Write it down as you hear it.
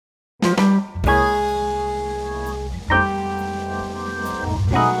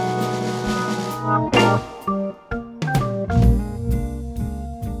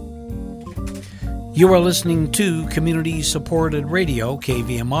You are listening to community-supported radio,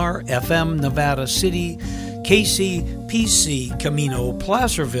 KVMR, FM, Nevada City, KCPC, Camino,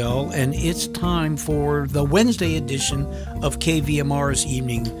 Placerville, and it's time for the Wednesday edition of KVMR's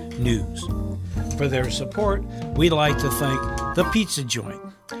Evening News. For their support, we'd like to thank The Pizza Joint,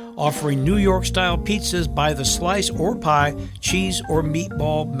 offering New York-style pizzas by the slice or pie, cheese or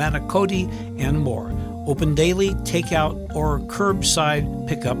meatball, manicotti, and more. Open daily, takeout, or curbside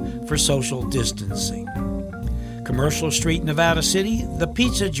pickup for social distancing. Commercial Street, Nevada City, The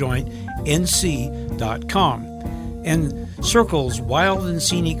Pizza Joint, NC.com. And Circle's Wild and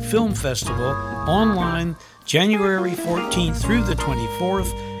Scenic Film Festival, online January 14th through the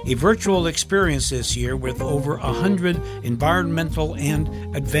 24th, a virtual experience this year with over 100 environmental and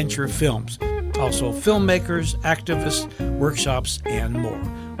adventure films. Also filmmakers, activists, workshops, and more.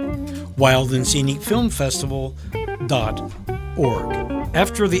 wildandscenicfilmfestival.org.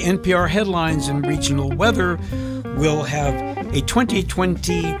 After the NPR headlines and regional weather, we'll have a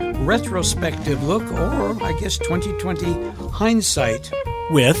 2020 retrospective look, or I guess 2020 hindsight,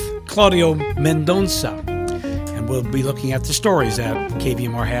 with Claudio Mendonça. And we'll be looking at the stories that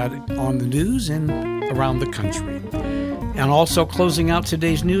KVMR had on the news and around the country. And also closing out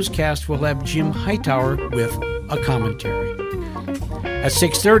today's newscast, we'll have Jim Hightower with a commentary. At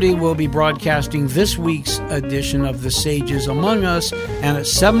 6:30, we'll be broadcasting this week's edition of The Sages Among Us, and at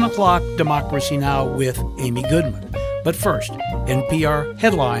 7 o'clock, Democracy Now! With Amy Goodman. But first, NPR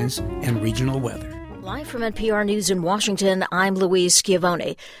headlines and regional weather. Live from NPR News in Washington, I'm Louise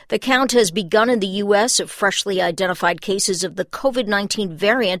Schiavone. The count has begun in the U.S. of freshly identified cases of the COVID-19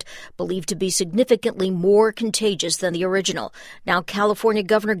 variant believed to be significantly more contagious than the original. Now, California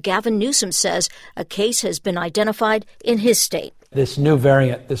Governor Gavin Newsom says a case has been identified in his state. This new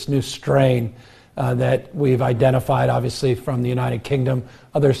variant, this new strain that we've identified, obviously, from the United Kingdom,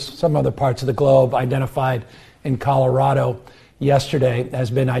 some other parts of the globe, identified in Colorado yesterday,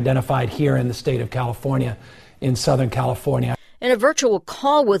 has been identified here in the state of California, in Southern California. In a virtual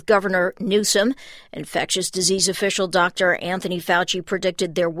call with Governor Newsom, infectious disease official Dr. Anthony Fauci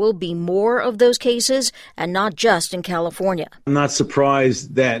predicted there will be more of those cases, and not just in California. I'm not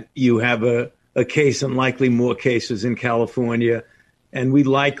surprised that you have a case and likely more cases in California, and we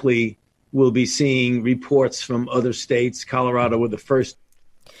likely will be seeing reports from other states. Colorado were the first.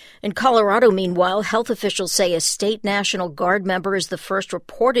 In Colorado, meanwhile, health officials say a state National Guard member is the first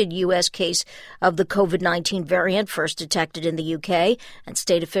reported U.S. case of the COVID-19 variant, first detected in the U.K., and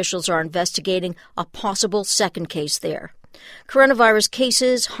state officials are investigating a possible second case there. Coronavirus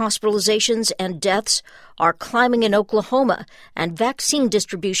cases, hospitalizations, and deaths are climbing in Oklahoma, and vaccine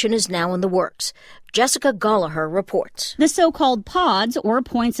distribution is now in the works. Jessica Gallagher reports. The so-called pods, or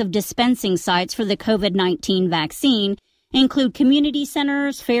points of dispensing sites for the COVID-19 vaccine, include community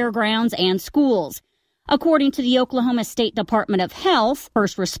centers, fairgrounds, and schools. According to the Oklahoma State Department of Health,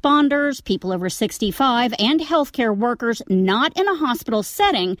 first responders, people over 65, and healthcare workers not in a hospital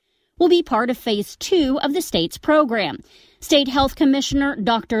setting will be part of Phase 2 of the state's program. State Health Commissioner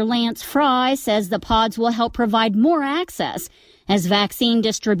Dr. Lance Fry says the pods will help provide more access as vaccine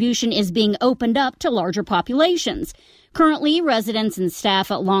distribution is being opened up to larger populations. Currently, residents and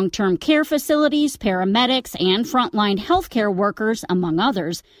staff at long-term care facilities, paramedics, and frontline healthcare workers, among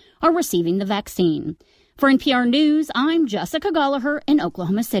others, are receiving the vaccine. For NPR News, I'm Jessica Gallagher in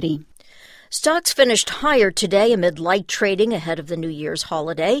Oklahoma City. Stocks finished higher today amid light trading ahead of the New Year's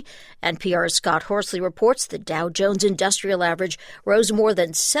holiday. NPR's Scott Horsley reports the Dow Jones Industrial Average rose more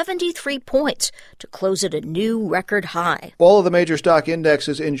than 73 points to close at a new record high. All of the major stock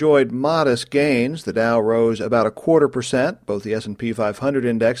indexes enjoyed modest gains. The Dow rose about 0.25%. Both the S&P 500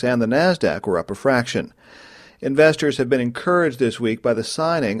 index and the NASDAQ were up a fraction. Investors have been encouraged this week by the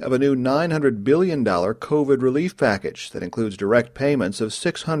signing of a new $900 billion COVID relief package that includes direct payments of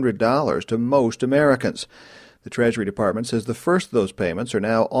 $600 to most Americans. The Treasury Department says the first of those payments are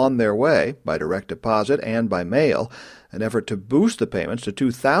now on their way by direct deposit and by mail. An effort to boost the payments to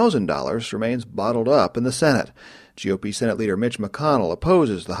 $2,000 remains bottled up in the Senate. GOP Senate Leader Mitch McConnell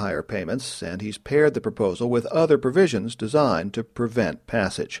opposes the higher payments, and he's paired the proposal with other provisions designed to prevent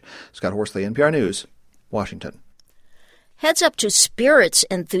passage. Scott Horsley, NPR News, Washington. Heads up to spirits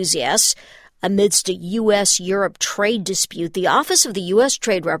enthusiasts. Amidst a U.S.-Europe trade dispute, the Office of the U.S.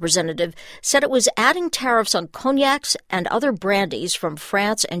 Trade Representative said it was adding tariffs on cognacs and other brandies from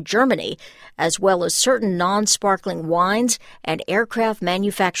France and Germany, as well as certain non-sparkling wines and aircraft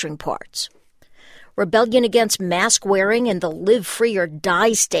manufacturing parts. Rebellion against mask wearing in the Live Free or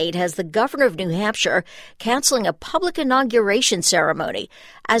Die state has the governor of New Hampshire canceling a public inauguration ceremony.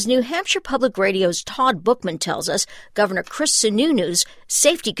 As New Hampshire Public Radio's Todd Bookman tells us, Governor Chris Sununu's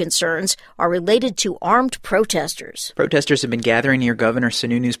safety concerns are related to armed protesters. Protesters have been gathering near Governor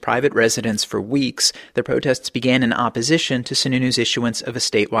Sununu's private residence for weeks. The protests began in opposition to Sununu's issuance of a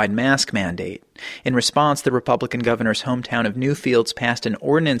statewide mask mandate. In response, the Republican governor's hometown of Newfields passed an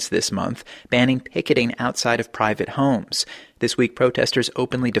ordinance this month banning picketing outside of private homes. This week, protesters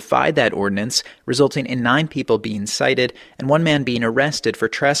openly defied that ordinance, resulting in 9 people being cited and 1 man being arrested for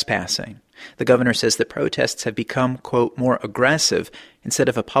trespassing. The governor says the protests have become, quote, more aggressive. Instead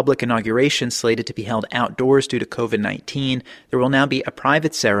of a public inauguration slated to be held outdoors due to COVID-19, there will now be a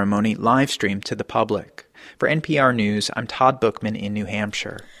private ceremony live-streamed to the public. For NPR News, I'm Todd Bookman in New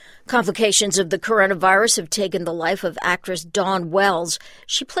Hampshire. Complications of the coronavirus have taken the life of actress Dawn Wells.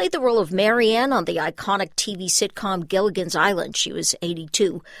 She played the role of Marianne on the iconic TV sitcom Gilligan's Island. She was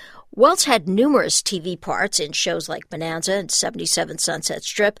 82. Wells had numerous TV parts in shows like Bonanza and 77 Sunset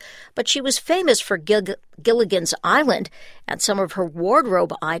Strip, but she was famous for Gilligan's Island, and some of her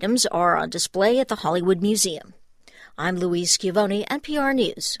wardrobe items are on display at the Hollywood Museum. I'm Louise Schiavone, NPR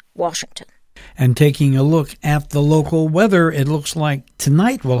News, Washington. And taking a look at the local weather, it looks like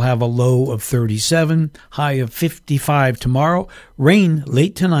tonight we'll have a low of 37, high of 55 tomorrow. Rain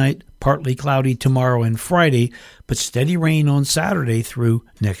late tonight, partly cloudy tomorrow and Friday, but steady rain on Saturday through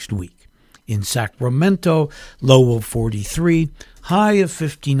next week. In Sacramento, low of 43, high of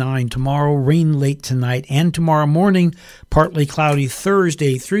 59 tomorrow, rain late tonight and tomorrow morning, partly cloudy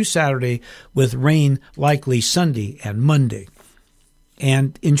Thursday through Saturday, with rain likely Sunday and Monday.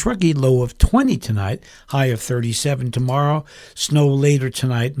 And in Truckee, low of 20 tonight, high of 37 tomorrow, snow later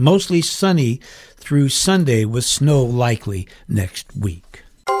tonight, mostly sunny through Sunday with snow likely next week.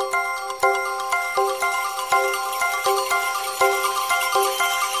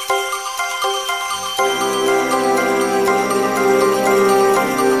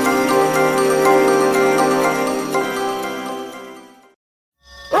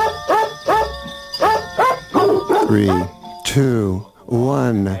 Three, 2,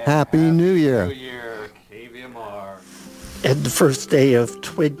 1. Happy New Year. New Year, KVMR. And the first day of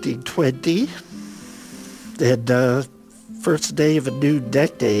 2020, and first day of a new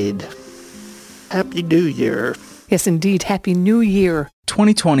decade. Happy New Year. Yes, indeed. Happy New Year.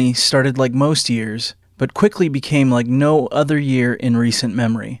 2020 started like most years, but quickly became like no other year in recent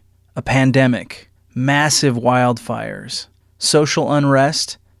memory. A pandemic, massive wildfires, social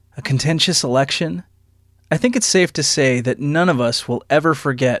unrest, a contentious election. I think it's safe to say that none of us will ever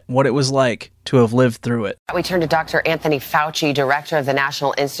forget what it was like to have lived through it. We turn to Dr. Anthony Fauci, director of the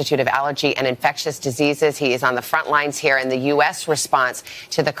National Institute of Allergy and Infectious Diseases. He is on the front lines here in the U.S. response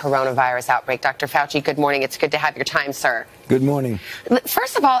to the coronavirus outbreak. Dr. Fauci, good morning. It's good to have your time, sir. Good morning.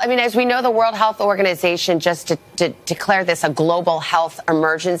 First of all, I mean, as we know, the World Health Organization just declared this a global health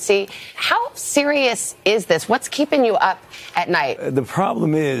emergency. How serious is this? What's keeping you up at night? The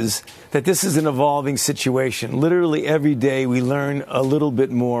problem is that this is an evolving situation. Literally every day we learn a little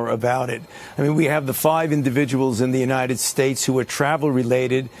bit more about it. I mean, we have the 5 individuals in the United States who are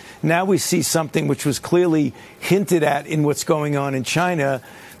travel-related. Now we see something which was clearly hinted at in what's going on in China,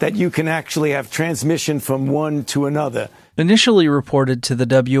 that you can actually have transmission from one to another. Initially reported to the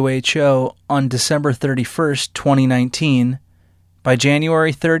WHO on December 31st, 2019, by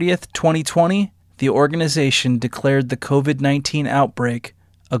January 30th, 2020, the organization declared the COVID-19 outbreak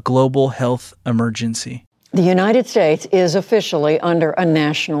a global health emergency. The United States is officially under a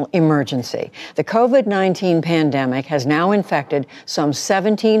national emergency. The COVID-19 pandemic has now infected some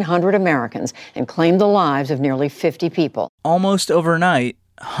 1,700 Americans and claimed the lives of nearly 50 people. Almost overnight,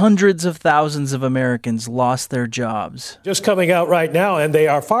 hundreds of thousands of Americans lost their jobs. Just coming out right now, and they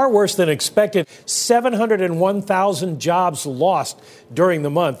are far worse than expected. 701,000 jobs lost during the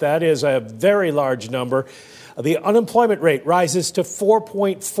month. That is a very large number. The unemployment rate rises to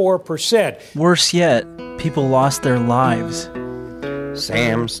 4.4%. Worse yet, people lost their lives.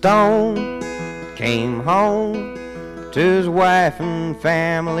 Sam Stone came home to his wife and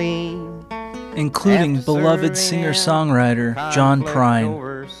family, including beloved singer-songwriter John Prine.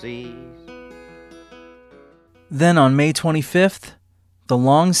 Then on May 25th, the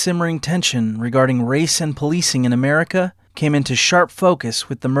long-simmering tension regarding race and policing in America came into sharp focus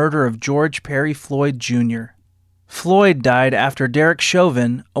with the murder of George Perry Floyd Jr. Floyd died after Derek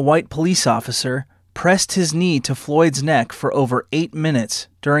Chauvin, a white police officer, pressed his knee to Floyd's neck for over 8 minutes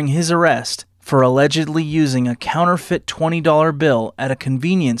during his arrest for allegedly using a counterfeit $20 bill at a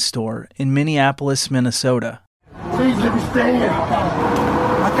convenience store in Minneapolis, Minnesota. Please let me stand.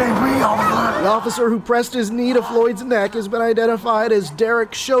 I can't breathe all the time. The officer who pressed his knee to Floyd's neck has been identified as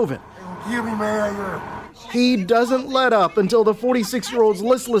Derek Chauvin. He doesn't let up until the 46-year-old's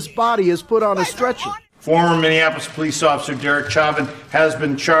listless body is put on a stretcher. Former Minneapolis police officer Derek Chauvin has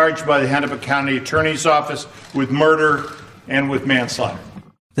been charged by the Hennepin County Attorney's Office with murder and with manslaughter.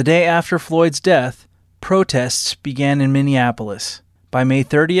 The day after Floyd's death, protests began in Minneapolis. By May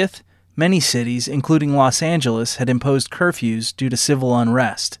 30th, many cities, including Los Angeles, had imposed curfews due to civil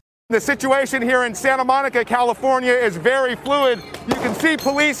unrest. The situation here in Santa Monica, California is very fluid. You can see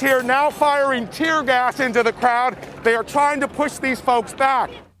police here now firing tear gas into the crowd. They are trying to push these folks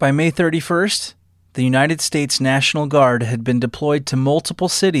back. By May 31st, the United States National Guard had been deployed to multiple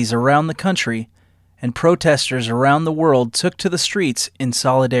cities around the country, and protesters around the world took to the streets in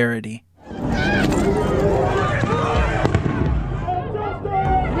solidarity.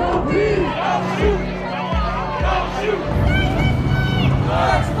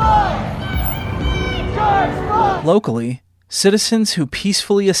 Locally, citizens who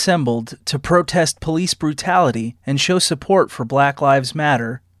peacefully assembled to protest police brutality and show support for Black Lives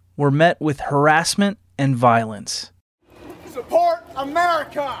Matter were met with harassment and violence. Support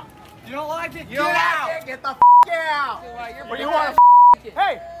America! You don't like it? Get out! Get the out! What do you want to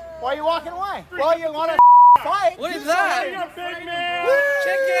Hey, why are you walking away? Well, you want to fight? What is that?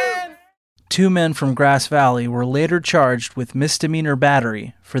 Chicken! 2 men from Grass Valley were later charged with misdemeanor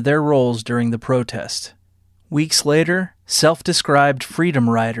battery for their roles during the protest. Weeks later, self-described freedom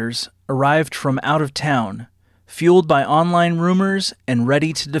riders arrived from out of town, fueled by online rumors and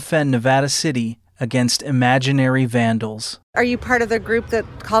ready to defend Nevada City against imaginary vandals. Are you part of the group that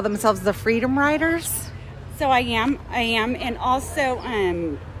call themselves the Freedom Riders? So I am, and also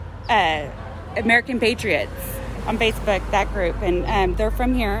American Patriots on Facebook, that group, and they're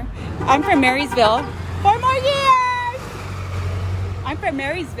from here. I'm from Marysville. 4 more years! I'm from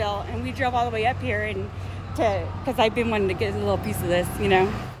Marysville, and we drove all the way up here because I've been wanting to get a little piece of this, you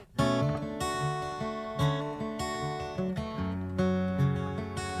know.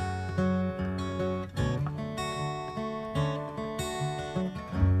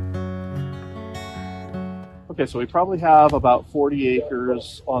 Okay, so we probably have about 40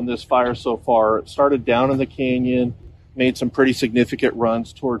 acres on this fire so far. It started down in the canyon, made some pretty significant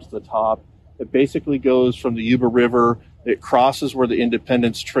runs towards the top. It basically goes from the Yuba River. It crosses where the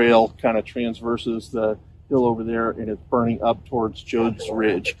Independence Trail kind of transverses the hill over there, and it's burning up towards Jones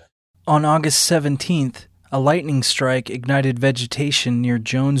Ridge. On August 17th, a lightning strike ignited vegetation near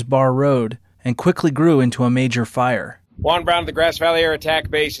Jones Bar Road and quickly grew into a major fire. Juan Brown of the Grass Valley Air Attack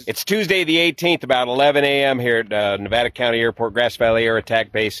Base. It's Tuesday the 18th, about 11 a.m. here at Nevada County Airport, Grass Valley Air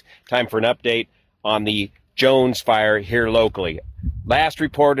Attack Base. Time for an update on the Jones fire here locally. Last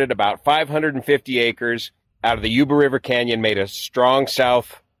reported about 550 acres out of the Yuba River Canyon made a strong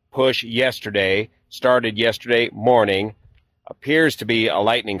south push yesterday, started yesterday morning. Appears to be a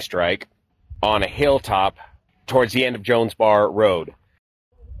lightning strike on a hilltop towards the end of Jones Bar Road.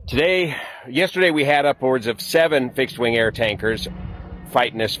 Yesterday we had upwards of 7 fixed-wing air tankers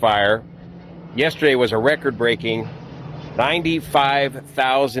fighting this fire. Yesterday was a record-breaking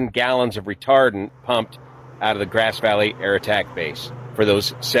 95,000 gallons of retardant pumped out of the Grass Valley Air Attack Base for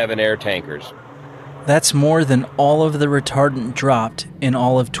those 7 air tankers. That's more than all of the retardant dropped in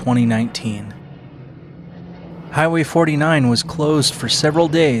all of 2019. Highway 49 was closed for several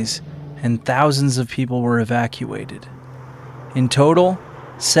days, and thousands of people were evacuated. In total,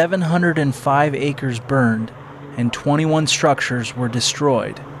 705 acres burned, and 21 structures were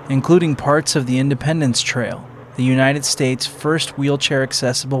destroyed, including parts of the Independence Trail, the United States' first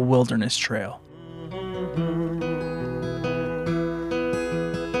wheelchair-accessible wilderness trail.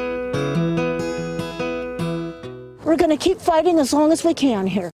 We're going to keep fighting as long as we can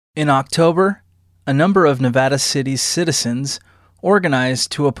here. In October, a number of Nevada City's citizens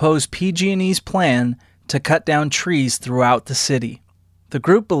organized to oppose PG&E's plan to cut down trees throughout the city. The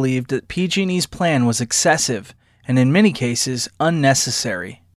group believed that PG&E's plan was excessive and in many cases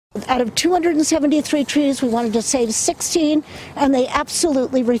unnecessary. Out of 273 trees, we wanted to save 16, and they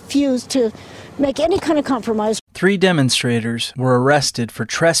absolutely refused to make any kind of compromise. 3 demonstrators were arrested for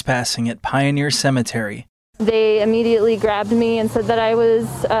trespassing at Pioneer Cemetery. They immediately grabbed me and said that I was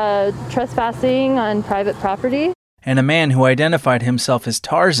trespassing on private property. And a man who identified himself as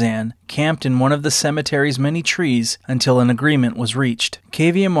Tarzan camped in one of the cemetery's many trees until an agreement was reached.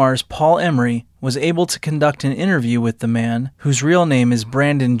 KVMR's Paul Emery was able to conduct an interview with the man, whose real name is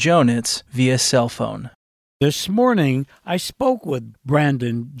Brandon Jonitz, via cell phone. This morning, I spoke with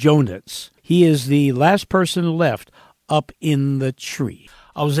Brandon Jonitz. He is the last person left up in the tree.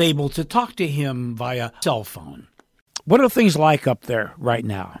 I was able to talk to him via cell phone. What are things like up there right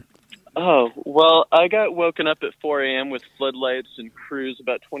now? Oh, well, I got woken up at 4 a.m. with floodlights and crews,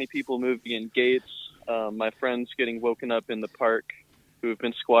 about 20 people moving in gates. My friends getting woken up in the park who have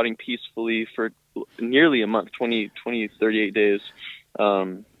been squatting peacefully for nearly a month, 38 days.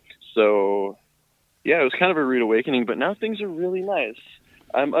 So, yeah, it was kind of a rude awakening, but now things are really nice.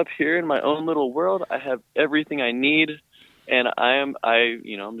 I'm up here in my own little world. I have everything I need, and I'm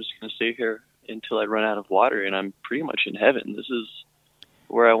just going to stay here until I run out of water, and I'm pretty much in heaven. This is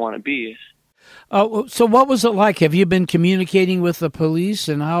where I want to be. So what was it like? Have you been communicating with the police,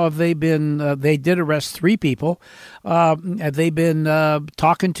 and how have they been? They did arrest 3 people. Have they been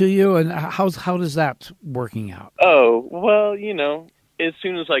talking to you, and how does that working out? Oh, well, as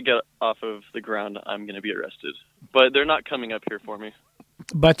soon as I get off of the ground, I'm going to be arrested. But they're not coming up here for me.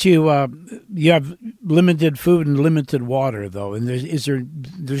 But you have limited food and limited water, though, and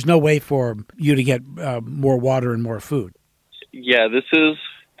there's no way for you to get more water and more food. Yeah, this is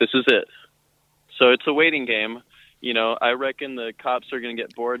it. So it's a waiting game. I reckon the cops are going to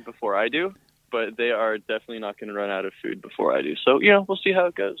get bored before I do, but they are definitely not going to run out of food before I do. So, we'll see how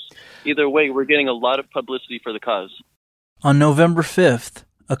it goes. Either way, we're getting a lot of publicity for the cause. On November 5th,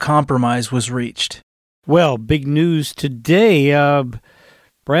 a compromise was reached. Well, big news today.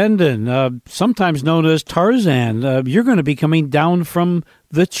 Brandon, sometimes known as Tarzan, you're going to be coming down from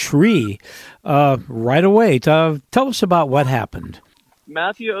the tree right away. Tell us about what happened.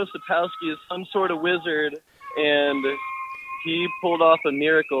 Matthew Osipowski is some sort of wizard, and he pulled off a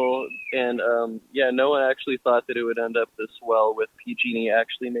miracle. And, no one actually thought that it would end up this well, with PG&E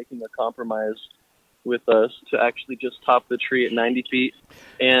actually making a compromise with us to actually just top the tree at 90 feet.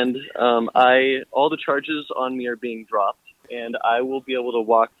 And all the charges on me are being dropped, and I will be able to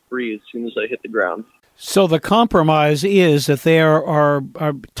walk free as soon as I hit the ground. So the compromise is that they are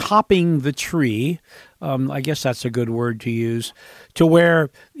topping the tree, I guess that's a good word to use, to where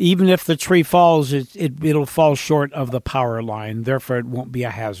even if the tree falls, it'll fall short of the power line, therefore it won't be a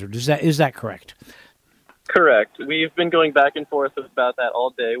hazard. Is that correct? Correct. We've been going back and forth about that all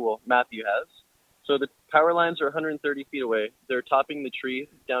day. Well, Matthew has. So the power lines are 130 feet away. They're topping the tree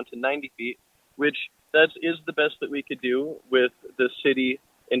down to 90 feet, which that is the best that we could do with the city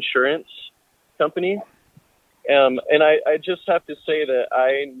insurance company. And I just have to say that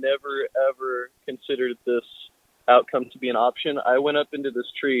I never, ever considered this outcome to be an option. I went up into this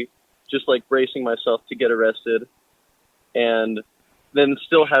tree just like bracing myself to get arrested, and then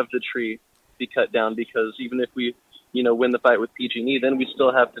still have the tree be cut down, because even if we, win the fight with PG&E, then we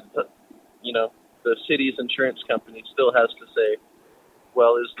still have to, the city's insurance company still has to say,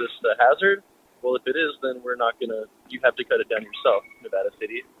 well, is this a hazard? Well, if it is, then we're not going to, you have to cut it down yourself, Nevada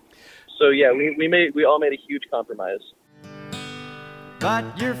City. So, yeah, we all made a huge compromise.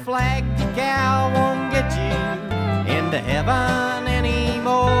 But your flag decal won't get you into heaven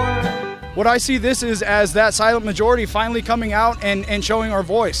anymore. What I see this is as that silent majority finally coming out and showing our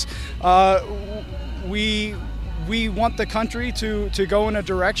voice. We want the country to go in a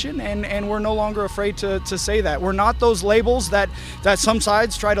direction, and we're no longer afraid to say that. We're not those labels that some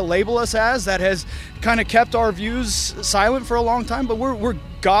sides try to label us as, that has kind of kept our views silent for a long time, but we're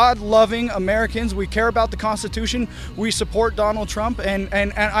God-loving Americans. We care about the Constitution. We support Donald Trump, and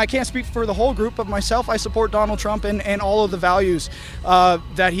I can't speak for the whole group, but myself, I support Donald Trump and all of the values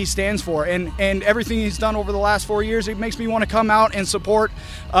that he stands for, and everything he's done over the last 4 years. It makes me want to come out and support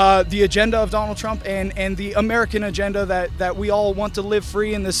the agenda of Donald Trump and the American agenda that we all want to live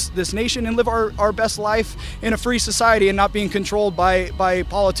free in this nation and live our best life in a free society and not being controlled by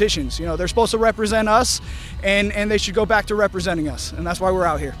politicians. They're supposed to represent us, and they should go back to representing us, and that's why we're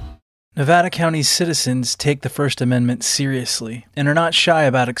out here. Nevada County's citizens take the First Amendment seriously and are not shy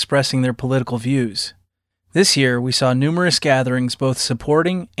about expressing their political views. This year, we saw numerous gatherings both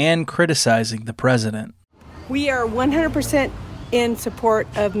supporting and criticizing the president. We are 100% in support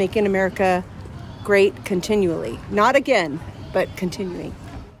of making America great continually. Not again, but continuing.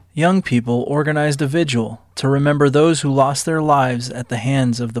 Young people organized a vigil to remember those who lost their lives at the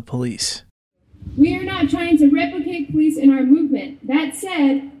hands of the police. We are not trying to replicate police in our movement. That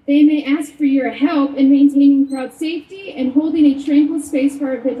said, they may ask for your help in maintaining crowd safety and holding a tranquil space for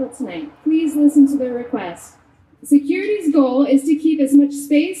our vigil tonight. Please listen to their request. Security's goal is to keep as much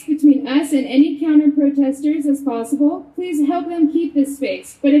space between us and any counter-protesters as possible. Please help them keep this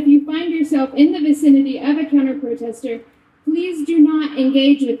space. But if you find yourself in the vicinity of a counter-protester, please do not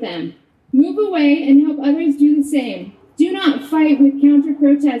engage with them. Move away and help others do the same. Do not fight with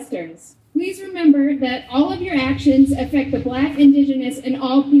counter-protesters. Please remember that all of your actions affect the Black, Indigenous, and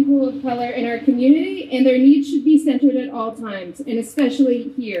all people of color in our community, and their needs should be centered at all times, and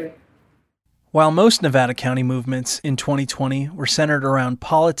especially here. While most Nevada County movements in 2020 were centered around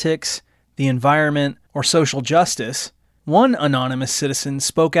politics, the environment, or social justice, one anonymous citizen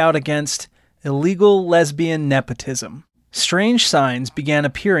spoke out against illegal lesbian nepotism. Strange signs began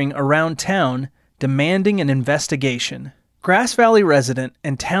appearing around town demanding an investigation. Grass Valley resident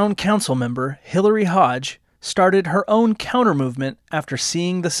and town council member Hillary Hodge started her own counter-movement after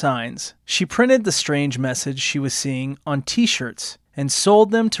seeing the signs. She printed the strange message she was seeing on T-shirts and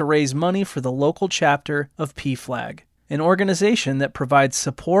sold them to raise money for the local chapter of PFLAG, an organization that provides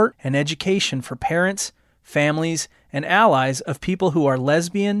support and education for parents, families, and allies of people who are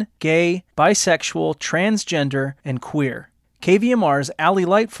lesbian, gay, bisexual, transgender, and queer. KVMR's Allie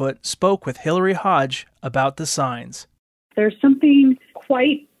Lightfoot spoke with Hillary Hodge about the signs. There's something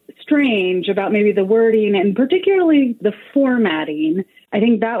quite strange about maybe the wording and particularly the formatting. I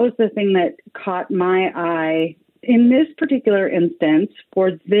think that was the thing that caught my eye. In this particular instance,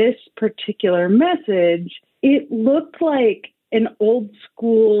 for this particular message, it looked like an old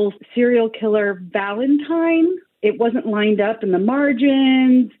school serial killer Valentine. It wasn't lined up in the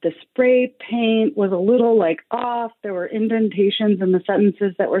margins. The spray paint was a little off. There were indentations in the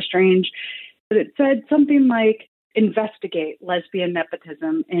sentences that were strange. But it said something like, investigate lesbian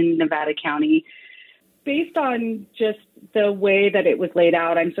nepotism in Nevada County. Based on just the way that it was laid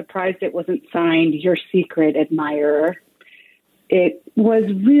out, I'm surprised it wasn't signed Your Secret Admirer. It was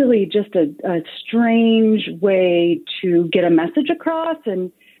really just a strange way to get a message across,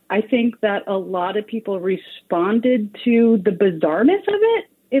 and I think that a lot of people responded to the bizarreness of it,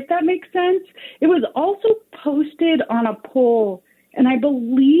 if that makes sense. It was also posted on a pole, and I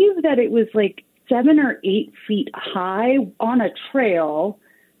believe that it was 7 or 8 feet high on a trail,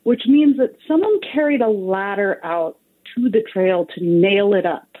 which means that someone carried a ladder out to the trail to nail it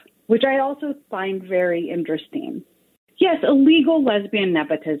up, which I also find very interesting. Yes, illegal lesbian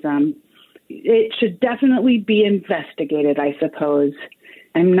nepotism. It should definitely be investigated, I suppose.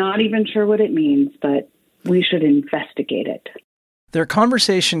 I'm not even sure what it means, but we should investigate it. Their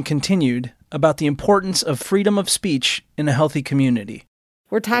conversation continued about the importance of freedom of speech in a healthy community.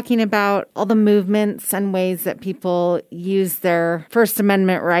 We're talking about all the movements and ways that people use their First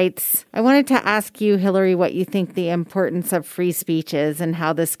Amendment rights. I wanted to ask you, Hillary, what you think the importance of free speech is and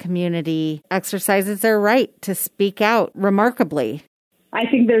how this community exercises their right to speak out remarkably. I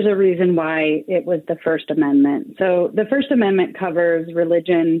think there's a reason why it was the First Amendment. So the First Amendment covers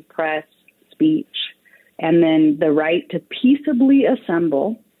religion, press, speech, and then the right to peaceably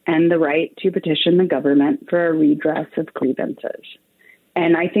assemble and the right to petition the government for a redress of grievances.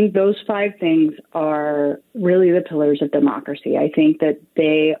 And I think those 5 things are really the pillars of democracy. I think that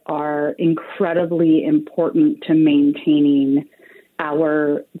they are incredibly important to maintaining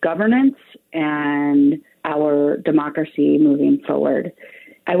our governance and our democracy moving forward.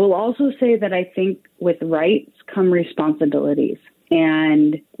 I will also say that I think with rights come responsibilities.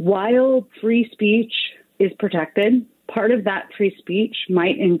 And while free speech is protected, part of that free speech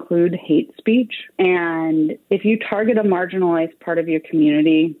might include hate speech. And if you target a marginalized part of your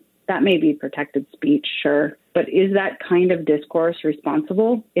community, that may be protected speech, sure. But is that kind of discourse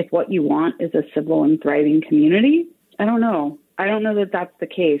responsible if what you want is a civil and thriving community? I don't know. I don't know that that's the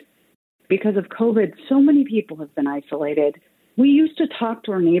case. Because of COVID, so many people have been isolated. We used to talk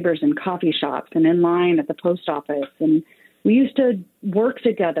to our neighbors in coffee shops and in line at the post office, and we used to work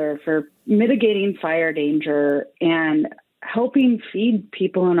together for mitigating fire danger and helping feed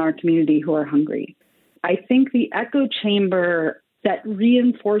people in our community who are hungry. I think the echo chamber that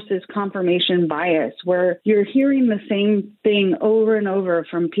reinforces confirmation bias, where you're hearing the same thing over and over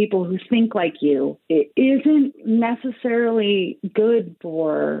from people who think like you, it isn't necessarily good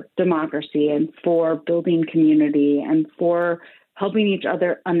for democracy and for building community and for helping each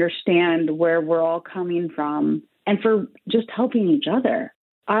other understand where we're all coming from and for just helping each other.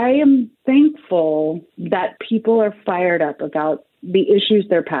 I am thankful that people are fired up about the issues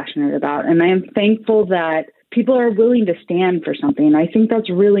they're passionate about, and I am thankful that people are willing to stand for something. I think that's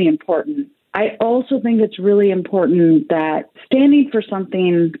really important. I also think it's really important that standing for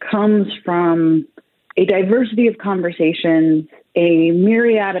something comes from a diversity of conversations, a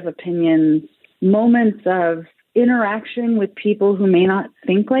myriad of opinions, moments of interaction with people who may not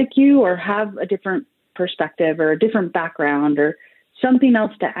think like you or have a different perspective or a different background or something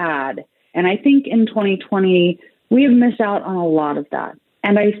else to add. And I think in 2020, we have missed out on a lot of that.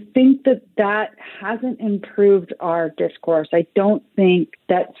 And I think that that hasn't improved our discourse. I don't think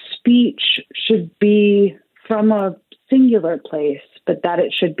that speech should be from a singular place, but that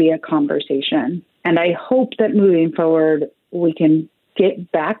it should be a conversation. And I hope that moving forward, we can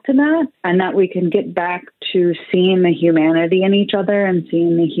get back to that, and that we can get back to seeing the humanity in each other and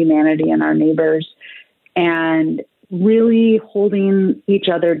seeing the humanity in our neighbors and really holding each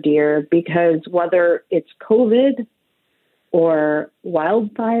other dear, because whether it's COVID or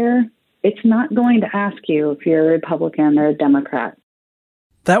wildfire, it's not going to ask you if you're a Republican or a Democrat.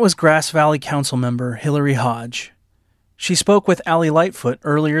 That was Grass Valley Councilmember Hillary Hodge. She spoke with Allie Lightfoot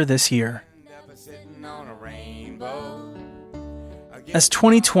earlier this year. As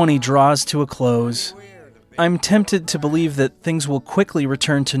 2020 draws to a close, I'm tempted to believe that things will quickly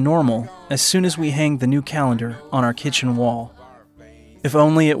return to normal as soon as we hang the new calendar on our kitchen wall. If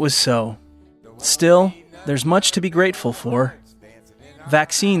only it was so. Still, there's much to be grateful for.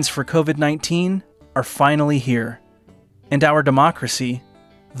 Vaccines for COVID-19 are finally here, and our democracy,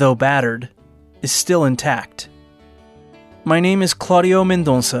 though battered, is still intact. My name is Claudio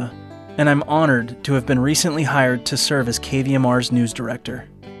Mendonça, and I'm honored to have been recently hired to serve as KVMR's news director.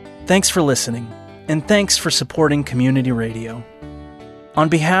 Thanks for listening, and thanks for supporting community radio. On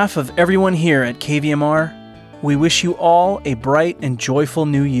behalf of everyone here at KVMR, we wish you all a bright and joyful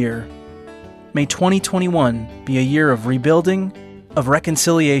new year. May 2021 be a year of rebuilding, of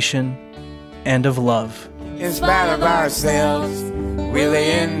reconciliation, and of love. In spite of ourselves, we'll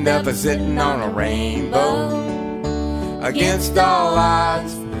end up sitting on a rainbow. Against all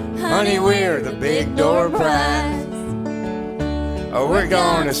odds, honey, we're the big door prize. Oh, we're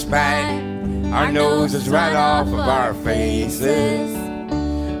gonna smack our noses right off of our faces.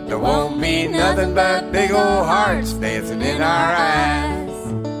 There won't be nothing but big old hearts dancing in our eyes.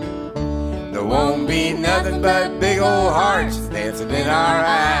 There won't be nothing but big old hearts dancing in our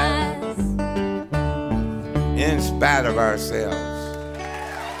eyes. In spite of ourselves.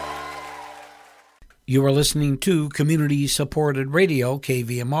 You are listening to community-supported radio,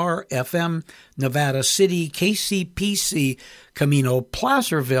 KVMR, FM, Nevada City, KCPC, Camino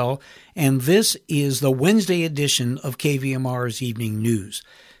Placerville, and this is the Wednesday edition of KVMR's Evening News.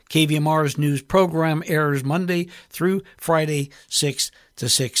 KVMR's news program airs Monday through Friday, 6 to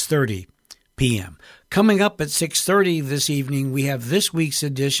 6:30 p.m. Coming up at 6:30 this evening, we have this week's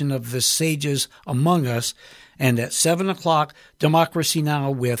edition of The Sages Among Us, and at 7 o'clock, Democracy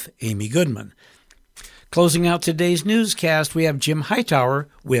Now! With Amy Goodman. Closing out today's newscast, we have Jim Hightower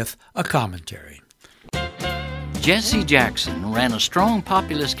with a commentary. Jesse Jackson ran a strong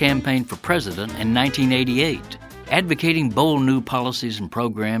populist campaign for president in 1988, advocating bold new policies and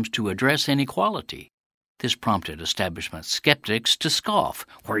programs to address inequality. This prompted establishment skeptics to scoff,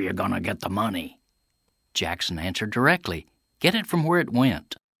 "Where you gonna get the money?" Jackson answered directly, "Get it from where it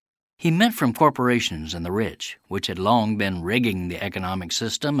went." He meant from corporations and the rich, which had long been rigging the economic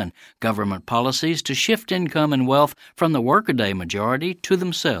system and government policies to shift income and wealth from the workaday majority to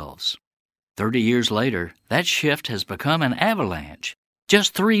themselves. 30 years later, that shift has become an avalanche.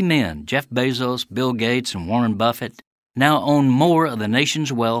 Just 3 men, Jeff Bezos, Bill Gates, and Warren Buffett, now own more of the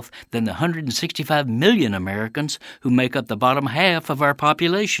nation's wealth than the 165 million Americans who make up the bottom half of our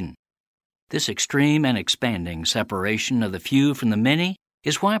population. This extreme and expanding separation of the few from the many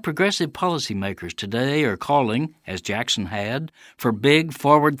is why progressive policymakers today are calling, as Jackson had, for big,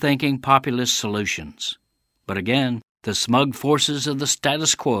 forward-thinking populist solutions. But again, the smug forces of the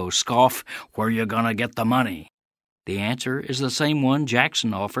status quo scoff, "Where you gonna get the money?" The answer is the same one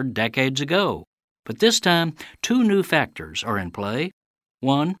Jackson offered decades ago. But this time, 2 new factors are in play.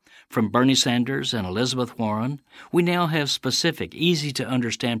 One, from Bernie Sanders and Elizabeth Warren, we now have specific,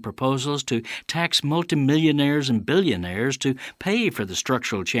 easy-to-understand proposals to tax multimillionaires and billionaires to pay for the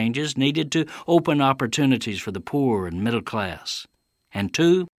structural changes needed to open opportunities for the poor and middle class. And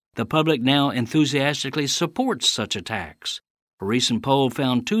 2, the public now enthusiastically supports such a tax. A recent poll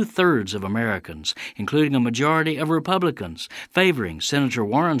found 2/3 of Americans, including a majority of Republicans, favoring Senator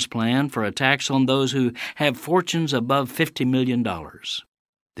Warren's plan for a tax on those who have fortunes above $50 million.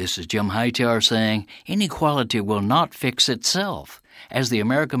 This is Jim Hightower saying, inequality will not fix itself. As the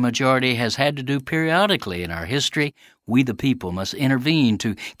American majority has had to do periodically in our history, we the people must intervene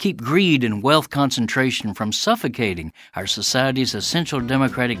to keep greed and wealth concentration from suffocating our society's essential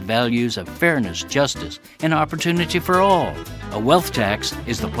democratic values of fairness, justice, and opportunity for all. A wealth tax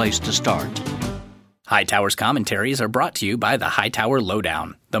is the place to start. Hightower's commentaries are brought to you by the Hightower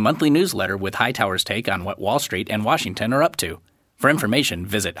Lowdown, the monthly newsletter with Hightower's take on what Wall Street and Washington are up to. For information,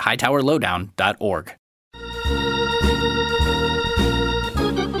 visit hightowerlowdown.org.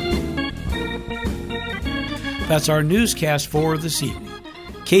 That's our newscast for this evening.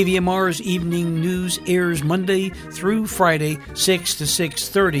 KVMR's Evening News airs Monday through Friday, 6 to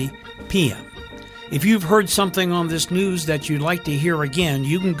 6:30 p.m. If you've heard something on this news that you'd like to hear again,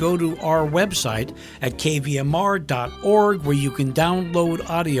 you can go to our website at kvmr.org where you can download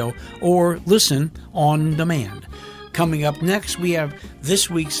audio or listen on demand. Coming up next, we have this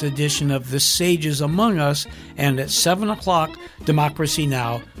week's edition of The Sages Among Us, and at 7 o'clock, Democracy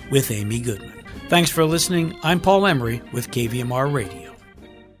Now! With Amy Goodman. Thanks for listening. I'm Paul Emery with KVMR Radio.